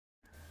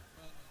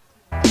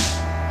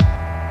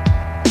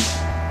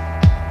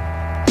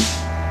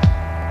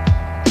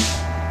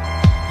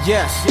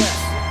Yes.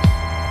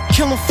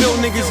 Killin'Field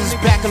niggas is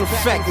back in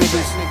effect,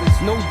 niggas.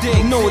 No dig.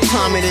 You know what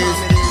time it is.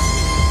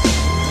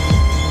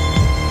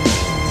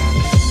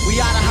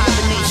 We out of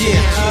hibernation.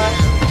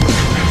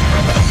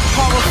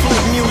 Horror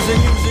flick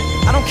music.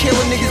 I don't care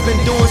what niggas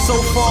been doing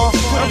so far.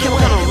 I don't care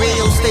what kind of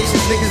radio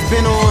stations niggas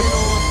been on.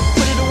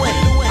 Put it away.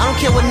 I don't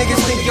care what niggas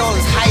think y'all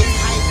is hype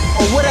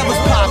or whatever's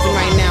popping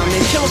right now,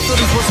 man. Killin'Field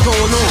is what's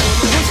going on.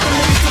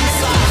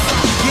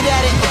 Get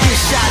at it or get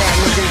shot at,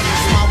 nigga.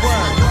 It's my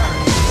word.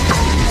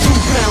 2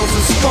 pounds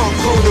of skunk,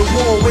 go to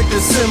war with the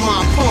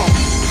semi-pump.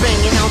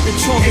 Banging out the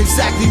trunk,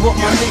 exactly what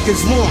my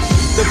niggas want.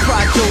 The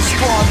Projo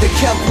squad, the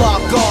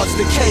Kevlar guards,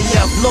 the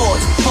KF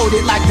lords. Hold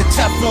it like the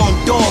Teflon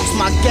dogs,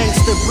 my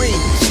gangster breed.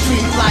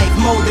 Street life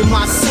molding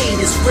my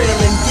seed, it's real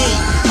indeed.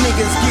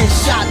 Niggas get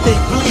shot, they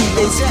bleed,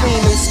 they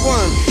scream and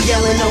squirm.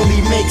 Yelling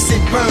only makes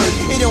it burn.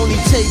 It only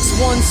takes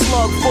one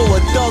slug for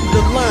a thug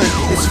to learn.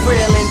 It's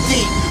real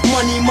indeed.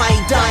 Money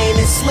might die in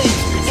his sleep,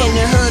 and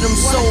it hurt him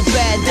so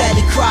bad that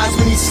he cries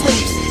when he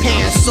sleeps.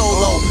 Hand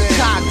solo,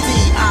 cock D,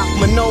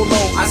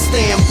 Manolo, I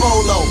stand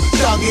bolo,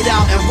 thug it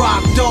out and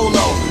rock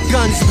dolo.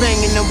 Guns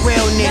banging the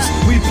realness,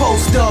 we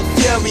post up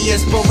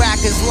furious.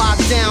 Barackas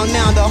locked down,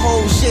 now the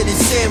whole shit is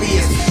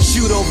serious.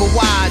 Shoot over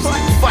wives,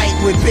 fight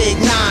with big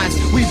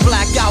nines. We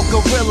black out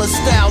gorilla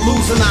style,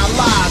 losing our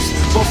lives.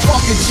 But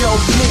fuck it, yo,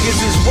 niggas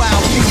is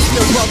wild, beats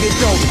the rugged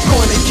though.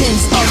 Corner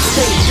kings,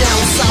 upstate,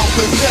 down south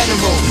and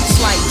federal.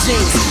 Slight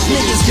jinx,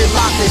 niggas get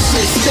locked and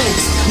shit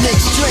stinks.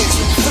 Mixed drinks,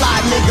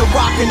 fly nigga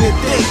rockin' the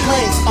thick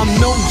links. I'm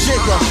no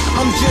jigger,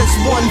 I'm just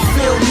one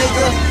field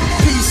nigga.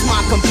 Peace, my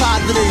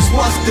compadres,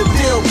 what's the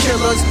deal,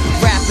 killers?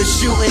 Rappers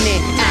shooting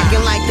it,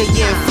 acting like they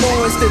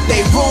influenced it,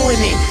 they ruin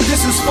it.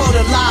 This is for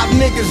the live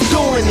niggas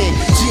doing it.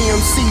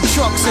 GMC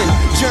trucks and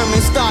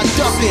Germans start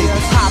ducking.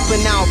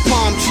 Hopping out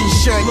palm tree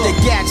shirt, the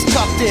gats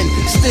tucked in.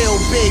 Still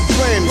big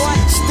brims,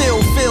 still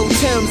Phil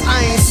Tims.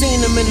 I ain't seen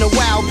them in a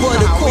while,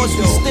 but of course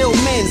we still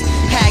men's.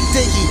 Hack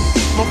Diggy,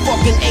 my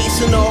fucking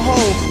ace in the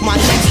hole, my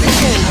next of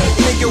kin.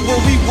 Nigga,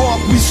 when we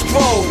walk, we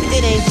stroll.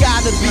 It ain't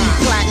gotta be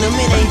platinum,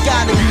 it ain't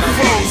gotta be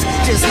froze.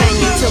 Just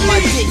hanging till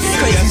my dick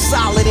crazy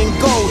solid and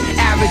gold.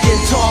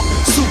 Arrogant talk,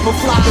 super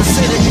fly,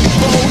 consider me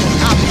bold.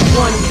 I be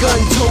one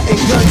gun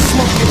toting, gun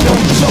smoking, no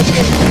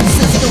joking.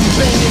 System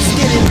banging,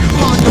 skidding,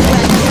 Honda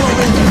wax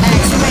urine.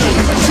 Ask me,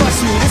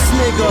 trust me, this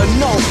nigga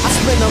know I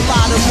spend a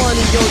lot of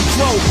money on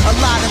dough, a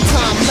lot of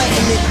time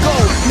letting it go.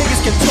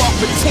 Niggas can talk,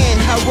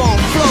 pretend, how wrong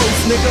flows,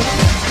 nigga.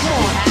 Come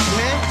on,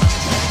 man.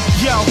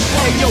 Yo,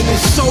 hey yo,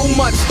 there's so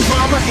much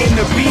drama in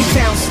the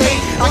B-Town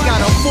state. I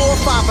got a 4,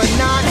 5, a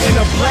 9 and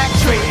a black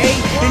tray 8.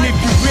 And if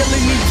you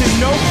really need to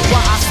know why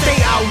I stay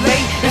out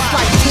late, it's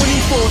like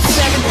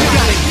 24/7. We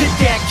gotta get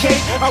that cake.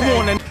 I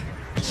wanna.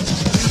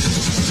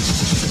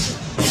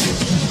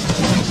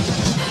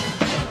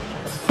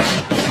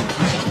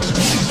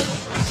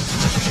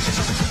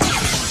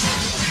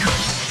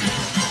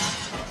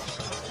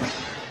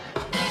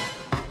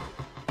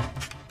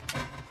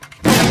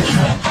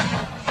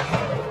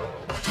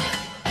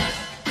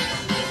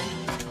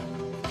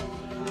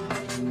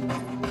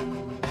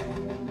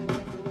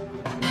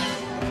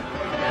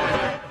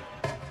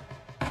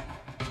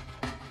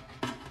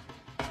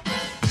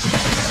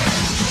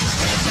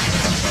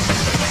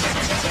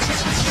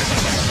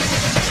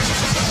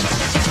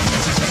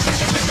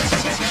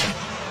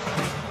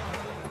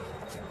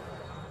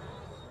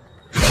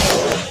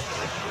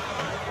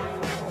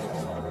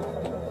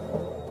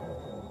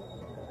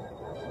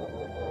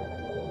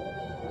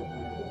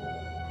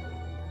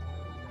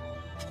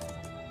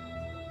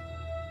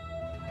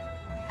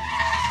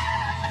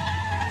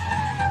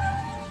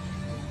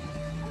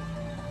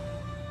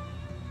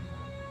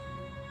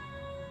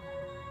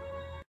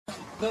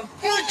 The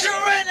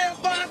future in it,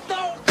 but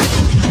don't